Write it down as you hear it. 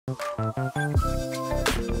Hi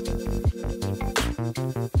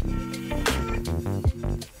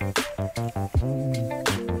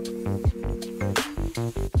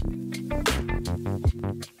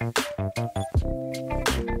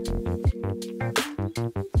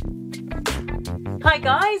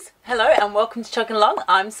guys, hello and welcome to Chugging Along.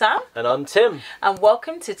 I'm Sam. And I'm Tim. And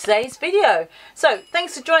welcome to today's video. So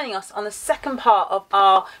thanks for joining us on the second part of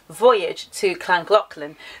our voyage to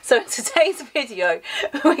Llangollen. So in today's video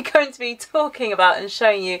we're going to be talking about and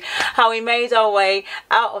showing you how we made our way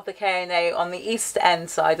out of the K&A on the east end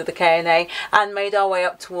side of the K&A and made our way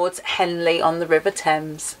up towards Henley on the River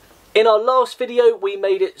Thames. In our last video we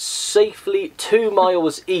made it safely 2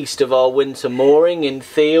 miles east of our winter mooring in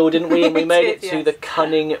Thiel, didn't we? And we made it to the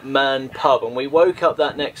Cunning Man pub, and we woke up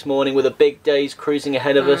that next morning with a big day's cruising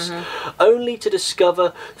ahead of us, only to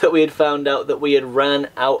discover that we had found out that we had ran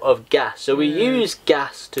out of gas. So we use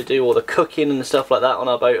gas to do all the cooking and stuff like that on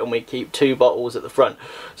our boat, and we keep 2 bottles at the front.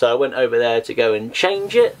 So I went over there to go and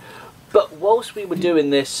change it. But whilst we were doing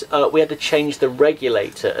this, we had to change the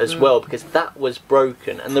regulator as well, because that was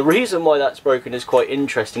broken. And the reason why that's broken is quite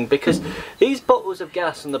interesting, because these bottles of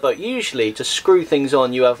gas on the boat, usually to screw things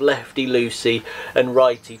on you have lefty-loosey and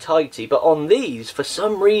righty-tighty. But on these, for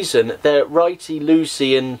some reason, they're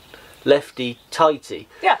righty-loosey and lefty-tighty.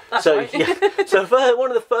 Yeah, that's so, right. Yeah, so one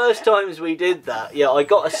of the first times we did that, yeah, I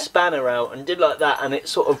got a spanner out and did like that, and it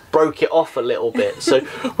sort of broke it off a little bit. So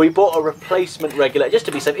we bought a replacement regulator just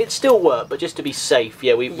to be safe. It still worked, but just to be safe,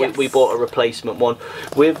 yeah, we bought a replacement one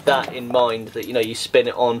with that in mind, that, you know, you spin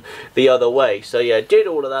it on the other way. So yeah, did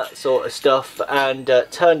all of that sort of stuff and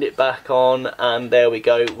turned it back on, and there we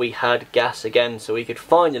go, we had gas again, so we could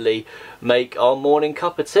finally make our morning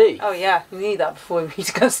cup of tea. Oh yeah, you need that before we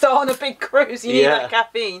go start on a big cruise. You need that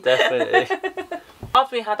caffeine. Definitely.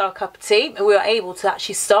 After we had our cup of tea, we were able to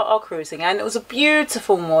actually start our cruising, and it was a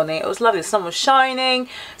beautiful morning. It was lovely. The sun was shining,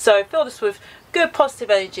 so it filled us with good positive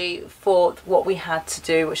energy for what we had to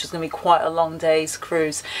do, which was going to be quite a long day's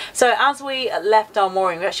cruise. So as we left our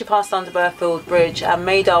mooring, we actually passed under Burfield Bridge and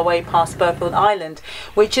made our way past Burfield Island,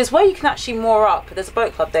 which is where you can actually moor up. There's a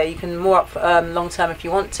boat club there. You can moor up long term if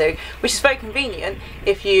you want to, which is very convenient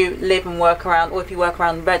if you live and work around, or if you work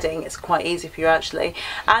around Reading, it's quite easy for you actually.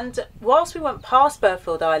 And whilst we went past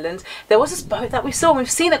Burfield Island, there was this boat that we saw, and we've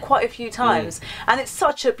seen it quite a few times, and it's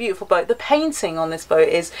such a beautiful boat. The painting on this boat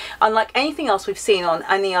is unlike anything else we've seen on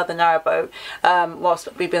any other narrowboat whilst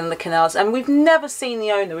we've been on the canals, and we've never seen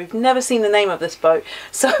the owner, we've never seen the name of this boat,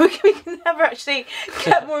 so we can never actually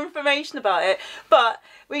get more information about it, but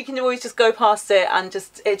we can always just go past it, and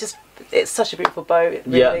it's such a beautiful boat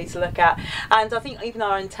really to look at. And I think even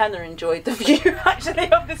our antenna enjoyed the view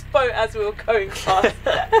actually of this boat as we were going past.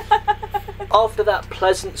 After that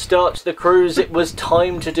pleasant start to the cruise, it was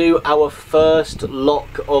time to do our first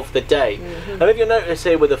lock of the day. And if you'll notice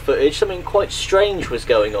here with the footage, something quite strange was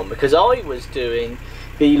going on, because I was doing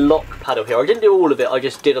the lock paddle here. I didn't do all of it, I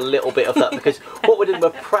just did a little bit of that, because what we're doing, we're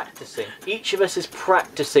practicing. Each of us is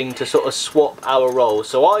practicing to sort of swap our roles.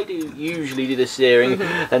 So I usually do the steering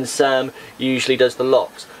and Sam usually does the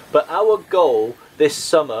locks. But our goal this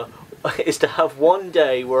summer is to have one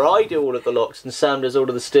day where I do all of the locks and Sam does all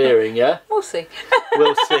of the steering, yeah? We'll see.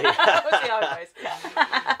 We'll see. We'll see how it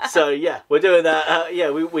goes. So yeah, we're doing that. Yeah,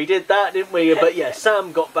 we did that, didn't we? But yeah,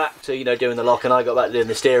 Sam got back to, you know, doing the lock, and I got back to doing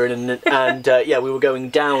the steering, and yeah, we were going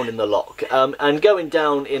down in the lock. And going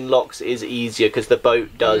down in locks is easier because the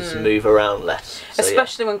boat does move around less. So,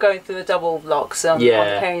 especially when going through the double locks on the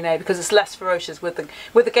K&A, because it's less ferocious. With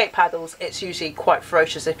the gate paddles, it's usually quite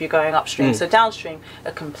ferocious if you're going upstream. So downstream,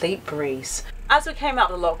 a complete breeze. As we came out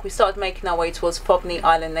of the lock, we started making our way towards Fogney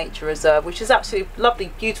Island Nature Reserve, which is absolutely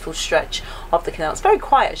lovely, beautiful stretch of the canal. It's very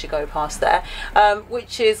quiet as you go past there,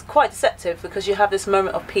 which is quite deceptive, because you have this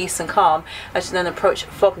moment of peace and calm as you then approach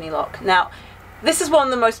Fogney Lock. Now, this is one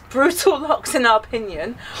of the most brutal locks in our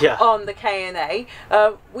opinion on the K&A.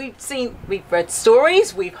 We've read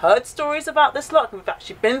stories, we've heard stories about this lock, and we've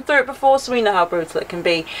actually been through it before, so we know how brutal it can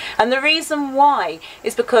be. And the reason why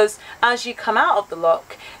is because as you come out of the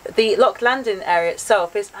lock landing area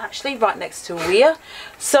itself is actually right next to a weir.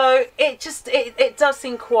 So it does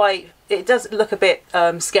seem quite, it does look a bit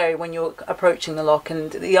scary when you're approaching the lock,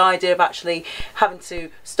 and the idea of actually having to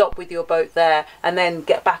stop with your boat there and then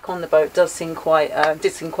get back on the boat did seem quite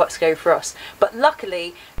scary for us. But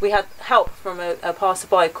luckily we had help from a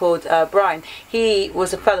passerby called Brian. He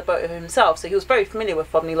was a fellow boater himself, so he was very familiar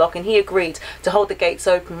with Fogney Lock, and he agreed to hold the gates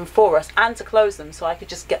open for us and to close them, so I could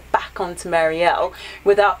just get back onto Marielle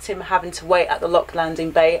without him having to wait at the lock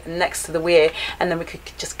landing bay next to the weir, and then we could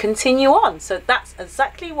just continue on. So that's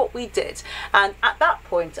exactly what we did. did. And at that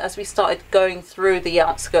point, as we started going through the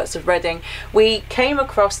outskirts of Reading, we came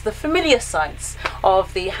across the familiar sights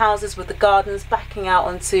of the houses with the gardens backing out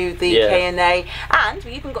onto the K&A, and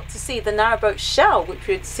we even got to see the Narrowboat shell, which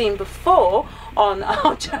we had seen before on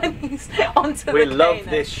our journeys onto the K&A. We love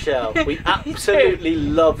this shell. We absolutely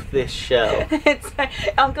love this shell.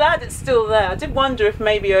 I'm glad it's still there. I did wonder if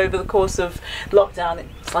maybe over the course of lockdown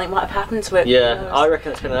something might have happened to it. Yeah, I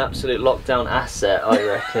reckon it's been an absolute lockdown asset, I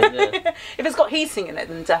reckon, yeah. If it's got heating in it,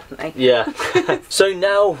 then definitely. Yeah. So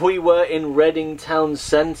now we were in Reading town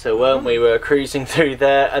centre, weren't we? We were cruising through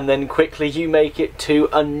there, and then quickly you make it to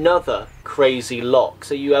another crazy lock.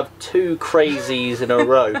 So you have two crazies in a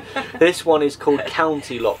row. This one is called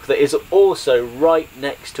County Lock, that is also right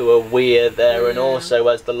next to a weir there, and also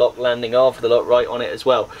has the lock landing after the lock right on it as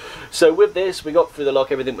well. So with this, we got through the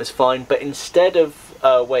lock, everything was fine, but instead of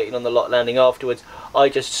waiting on the lock landing afterwards, I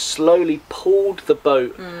just slowly pulled the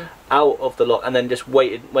boat out of the lock and then just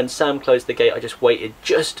waited. When Sam closed the gate, I just waited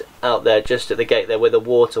just out there, just at the gate there where the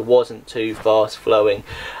water wasn't too fast flowing.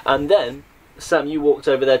 And then Sam, you walked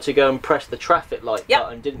over there to go and press the traffic light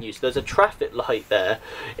button, didn't you? So there's a traffic light there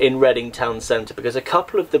in Reading town centre because a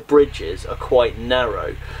couple of the bridges are quite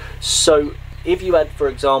narrow. So if you had, for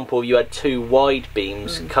example, you had two wide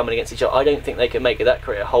beams coming against each other, I don't think they can make it. That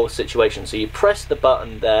create a whole situation. So you press the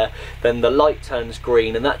button there, then the light turns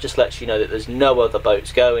green, and that just lets you know that there's no other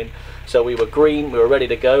boats going. So we were green, we were ready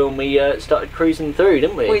to go, and we started cruising through,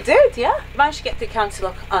 didn't we? We did, yeah. Managed to get through County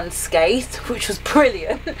Lock unscathed, which was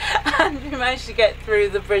brilliant. And we managed to get through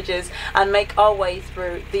the bridges and make our way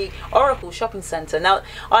through the Oracle Shopping Centre. Now,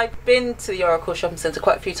 I've been to the Oracle Shopping Centre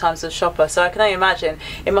quite a few times as a shopper, so I can only imagine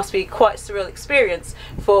it must be quite a surreal experience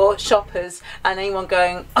for shoppers and anyone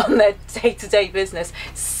going on their day-to-day business,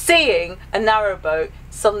 seeing a narrowboat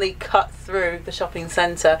suddenly cut through the shopping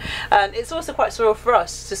centre. And it's also quite surreal for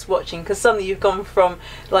us just watching, because suddenly you've gone from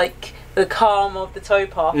like the calm of the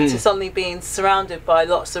towpath to suddenly being surrounded by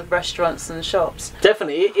lots of restaurants and shops.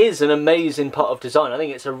 Definitely, it is an amazing part of design. I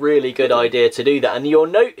think it's a really good idea to do that. And you'll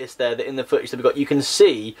notice there that in the footage that we've got, you can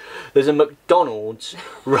see there's a McDonald's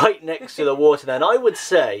right next to the water there. And I would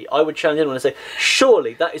say, I would challenge anyone and say,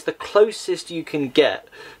 surely that is the closest you can get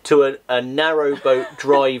to a narrowboat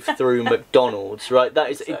drive-through McDonald's, right? That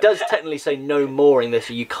is, it does technically say no mooring there,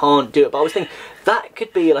 so you can't do it. But I was thinking, that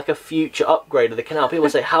could be like a future upgrade of the canal. People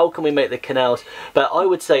say, how can we make the canals? But I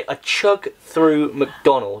would say a chug through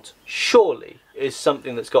McDonald's surely is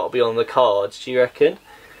something that's got to be on the cards. Do you reckon?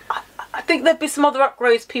 I think there'd be some other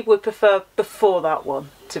upgrades people would prefer before that one,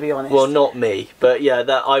 to be honest. Well, not me, but yeah,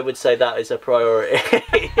 that I would say that is a priority.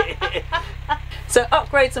 So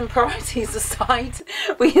upgrades and priorities aside,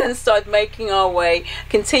 we then started making our way,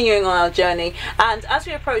 continuing on our journey, and as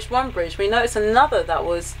we approached one bridge we noticed another that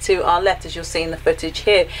was to our left, as you'll see in the footage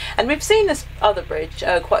here. And we've seen this other bridge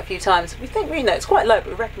quite a few times. We think, you know, it's quite low, but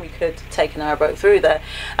we reckon we could take an narrowboat through there,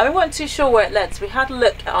 and we weren't too sure where it led, so we had a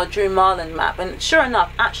look at our Llangollen map, and sure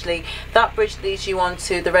enough, actually that bridge leads you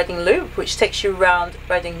onto the Reading Loop, which takes you around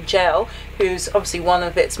Reading Jail, whose obviously one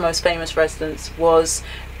of its most famous residents was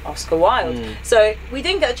Oscar Wilde. So we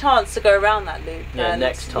didn't get a chance to go around that loop. Yeah,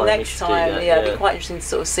 next time, yeah, it'd be quite interesting to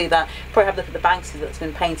sort of see that. Probably have a look at the Banksy that's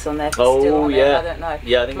been painted on there. If it's still on yeah, there. I don't know.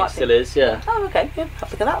 Yeah, I think it still is. Yeah. Oh, okay. Yeah, have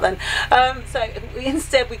a look at that then. So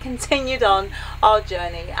instead we continued on our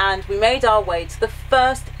journey and we made our way to the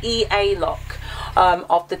first EA lock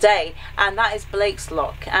of the day, and that is Blake's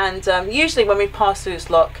Lock. And usually when we pass through this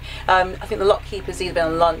lock, I think the lock keeper's either been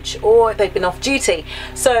on lunch or they've been off duty,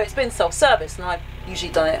 so it's been self-service, and I've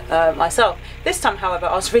usually done it myself. This time, however,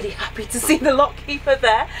 I was really happy to see the lock keeper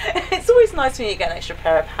there. It's always nice when you get an extra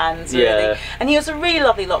pair of hands, really. And he was a really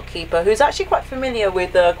lovely lock keeper who's actually quite familiar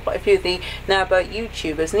with quite a few of the narrowboat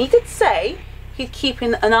YouTubers, and he did say he's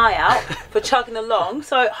keeping an eye out for Chugging Along,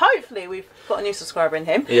 so hopefully we've got a new subscriber in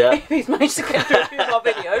him. Yeah. He's managed to get through a few of our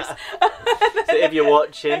videos. So if you're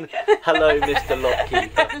watching, hello Mr.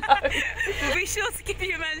 Lockkeeper. Hello. We'll be sure to give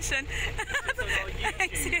you a mention.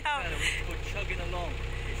 Thanks, Chugging Along.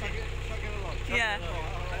 Yeah.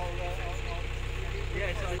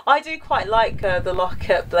 I do quite like the lock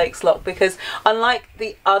at Blake's Lock, because unlike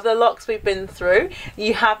the other locks we've been through,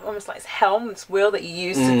 you have almost like this helm, this wheel that you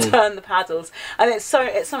use to turn the paddles, and it's so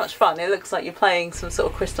much fun. It looks like you're playing some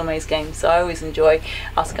sort of Crystal Maze game, so I always enjoy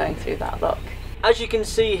us going through that lock. As you can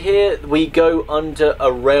see here, we go under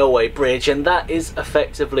a railway bridge, and that is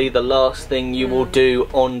effectively the last thing you will do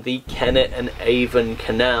on the Kennet and Avon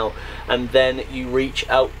Canal, and then you reach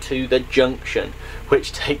out to the junction,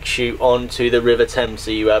 which takes you onto the River Thames. So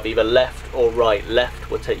you have either left or right. Left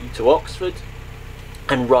will take you to Oxford,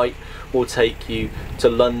 and right will take you to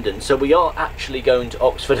London. So we are actually going to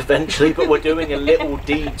Oxford eventually, but we're doing a little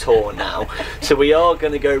detour now. So we are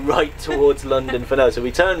going to go right towards London for now. So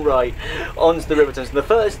we turn right onto the River Thames, and the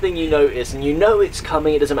first thing you notice, and you know it's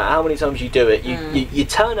coming, it doesn't matter how many times you do it, you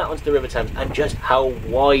turn out onto the River Thames, and just how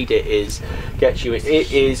wide it is gets you.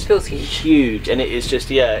 It is huge, and it is just,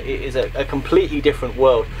 yeah, it is a completely different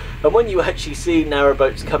world. And when you actually see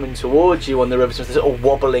narrowboats coming towards you on the River Thames, they're sort of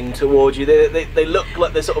wobbling towards you. They look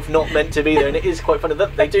like they're sort of not meant to be there, and it is quite funny.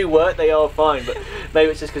 They do work, they are fine, but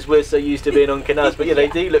maybe it's just because we're so used to being on canals. But yeah, they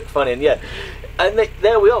do look funny, and yeah. And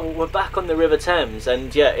there we are, we're back on the River Thames,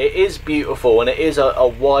 and yeah, it is beautiful, and it is a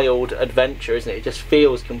wild adventure, isn't it? It just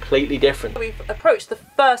feels completely different. We've approached the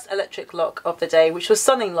first electric lock of the day, which was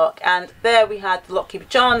Sunning Lock, and there we had the lockkeeper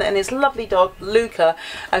John and his lovely dog Luca,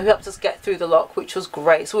 who helped us get through the lock, which was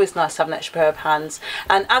great. It's always nice to have an extra pair of hands.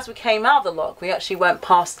 And as we came out of the lock, we actually went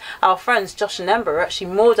past our friends Josh and Ember, who are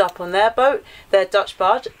actually moored up on their boat, their Dutch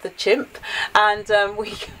barge, the Chimp, and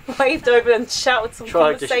we waved over and shouted some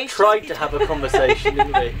conversation. Tried to have a conversation,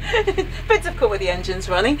 didn't we? Bit difficult with the engines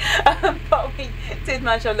running, but we did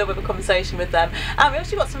manage to have a little bit of a conversation with them. And we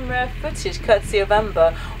actually got some rare footage, courtesy of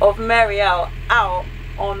Ember, of Marielle out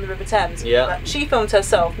on the River Thames. Yeah. She filmed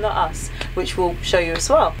herself, not us, which we'll show you as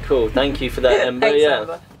well. Cool, thank you for that, Ember. Thanks, yeah.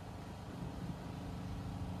 Ember.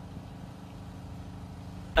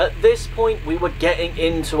 At this point we were getting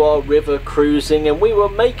into our river cruising, and we were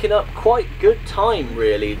making up quite good time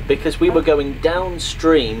really, because we were going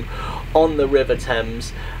downstream on the River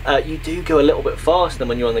Thames. You do go a little bit faster than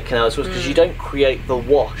when you're on the canals, because you don't create the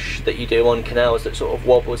wash that you do on canals that sort of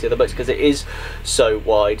wobbles the other boats, because it is so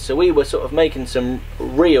wide. So we were sort of making some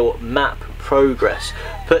real map progress,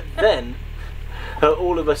 but then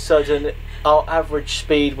all of a sudden our average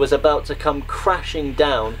speed was about to come crashing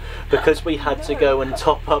down, because we had to go and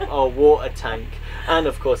top up our water tank, and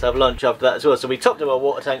of course have lunch after that as well. So we topped up our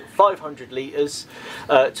water tank, 500 litres,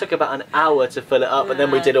 took about an hour to fill it up, and then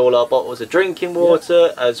we did all our bottles of drinking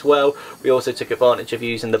water as well. We also took advantage of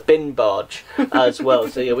using the bin barge as well.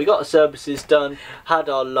 So yeah, we got our services done, had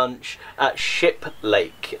our lunch at Ship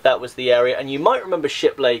Lake. That was the area, and you might remember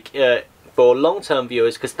Ship Lake for long-term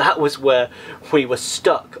viewers, because that was where we were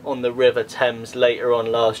stuck on the River Thames later on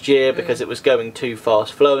last year, because it was going too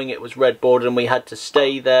fast flowing. It was red bordered and we had to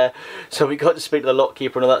stay there, so we got to speak to the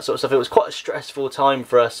lockkeeper and all that sort of stuff. It was quite a stressful time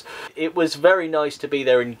for us. It was very nice to be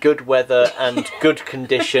there in good weather and good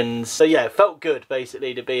conditions. So yeah, it felt good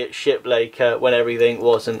basically to be at Ship Lake when everything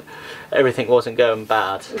wasn't going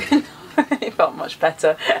bad. It felt much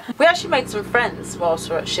better. We actually made some friends whilst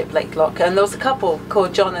we were at Ship Lake Lock, and there was a couple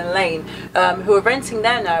called John and Lane who were renting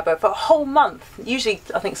their narrowboat for a whole month. Usually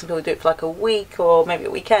I think some people do it for like a week or maybe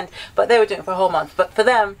a weekend, but they were doing it for a whole month. But for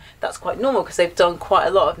them that's quite normal, because they've done quite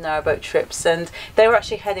a lot of narrowboat trips, and they were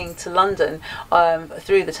actually heading to London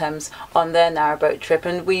through the Thames on their narrowboat trip,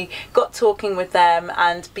 and we got talking with them,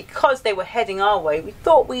 and because they were heading our way, we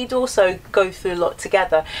thought we'd also go through Lock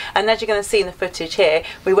together. And as you're going to see in the footage here,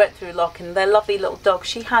 we went through Lock, and their lovely little dog,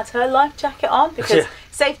 she had her life jacket on, because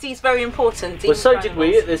safety is very important. Well, so did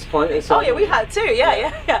we at this point. Oh yeah, we had too,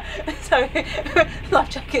 yeah. So life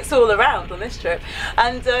jackets all around on this trip.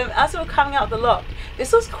 And as we were coming out of the lock,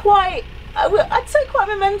 this was quite, I'd say quite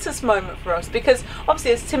a momentous moment for us, because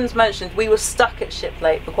obviously, as Tim's mentioned, we were stuck at Ship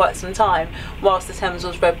Lake for quite some time whilst the Thames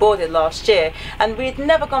was red boarded last year, and we had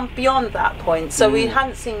never gone beyond that point, so we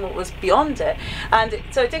hadn't seen what was beyond it. And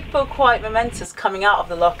so it did feel quite momentous coming out of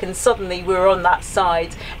the lock, and suddenly we were on that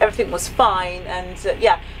side, everything was fine. And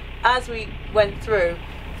yeah, as we went through,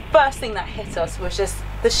 first thing that hit us was just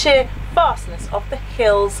the sheer vastness of the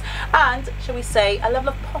hills, and shall we say a level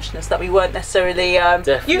of poshness that we weren't necessarily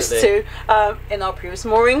used to in our previous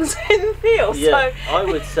moorings in the field. Yeah, so I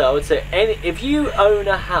would say if you own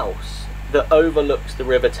a house that overlooks the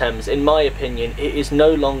River Thames, in my opinion, it is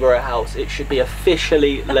no longer a house. It should be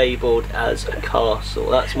officially labelled as a castle.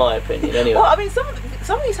 That's my opinion, anyway. Well, I mean, some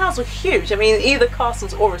of these houses were huge. I mean, either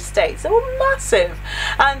castles or estates. They were massive,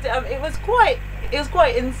 and it was quite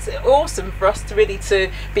awesome for us to really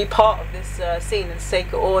be part of this scene and take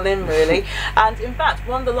it all in, really. And in fact,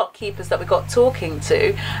 one of the lock keepers that we got talking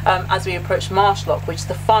to as we approached Marsh Lock, which is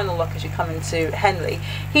the final lock as you come into Henley,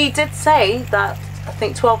 he did say that I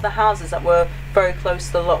think 12 of the houses that were very close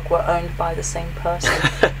to the lock were owned by the same person.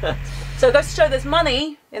 So it goes to show there's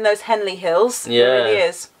money in those Henley Hills. Yeah. There really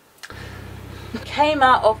is. Came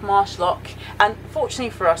out of Marsh Lock, and fortunately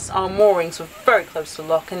for us, our moorings were very close to the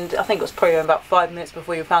lock, and I think it was probably about 5 minutes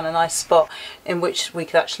before we found a nice spot in which we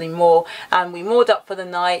could actually moor. And we moored up for the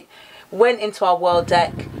night, went into our world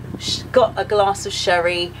deck, got a glass of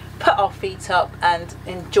sherry, put our feet up and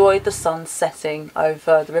enjoyed the sun setting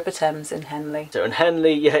over the River Thames in Henley. So in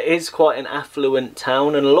Henley, yeah, it is quite an affluent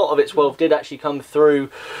town, and a lot of its wealth did actually come through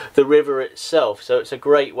the river itself, so it's a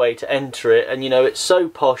great way to enter it. And you know, it's so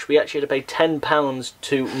posh, we actually had to pay £10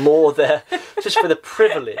 to moor there just for the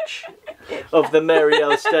privilege of the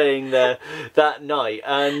Mary-L staying there that night.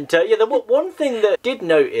 And yeah, the one thing that I did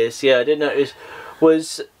notice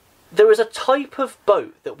was there was a type of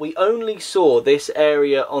boat that we only saw this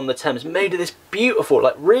area on the Thames, made of this beautiful,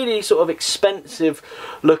 like really sort of expensive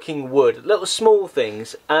looking wood, little small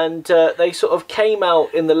things, and they sort of came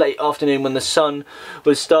out in the late afternoon when the sun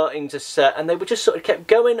was starting to set, and they were just sort of kept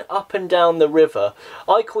going up and down the river.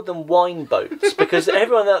 I called them wine boats because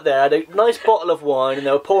everyone out there had a nice bottle of wine and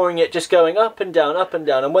they were pouring it, just going up and down,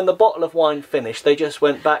 and when the bottle of wine finished they just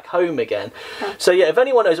went back home again. So yeah, if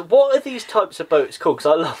anyone knows what are these types of boats called,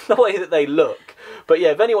 because I love the way that they look. But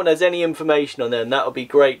yeah, if anyone has any information on them, that would be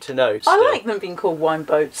great to know. Still. I like them being called wine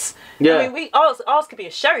boats. Yeah. I mean, ours could be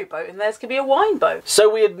a sherry boat and theirs could be a wine boat. So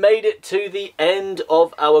we had made it to the end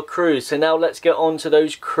of our cruise. So now let's get on to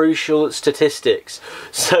those crucial statistics.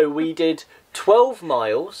 So we did 12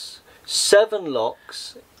 miles, 7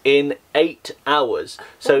 locks in 8 hours.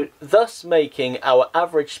 So thus making our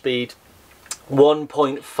average speed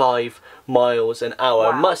 1.5 miles an hour.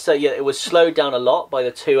 Wow. I must say, yeah, it was slowed down a lot by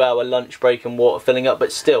the 2-hour lunch break and water filling up,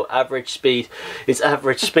 but still, average speed is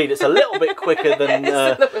average speed. It's a little bit quicker than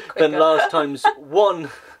last time's 1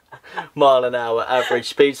 mile an hour average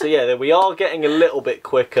speed. So yeah, we are getting a little bit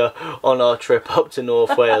quicker on our trip up to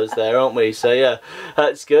North Wales there, aren't we? So yeah,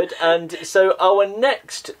 that's good. And so our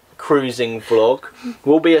next cruising vlog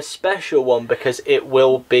will be a special one because it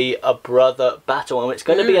will be a brother battle, and it's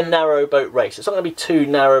going to be a narrowboat race. It's not going to be two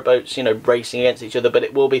narrowboats, you know, racing against each other, but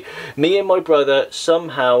it will be me and my brother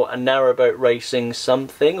somehow a narrowboat racing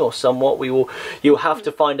something or somewhat. You'll have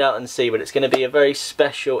to find out and see, but it's going to be a very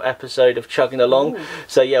special episode of Chugging Along.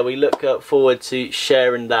 So yeah, we look forward to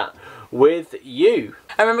sharing that with you.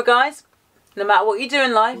 And remember guys, no matter what you do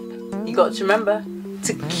in life, you got to remember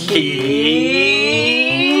to keep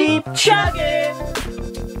chugging!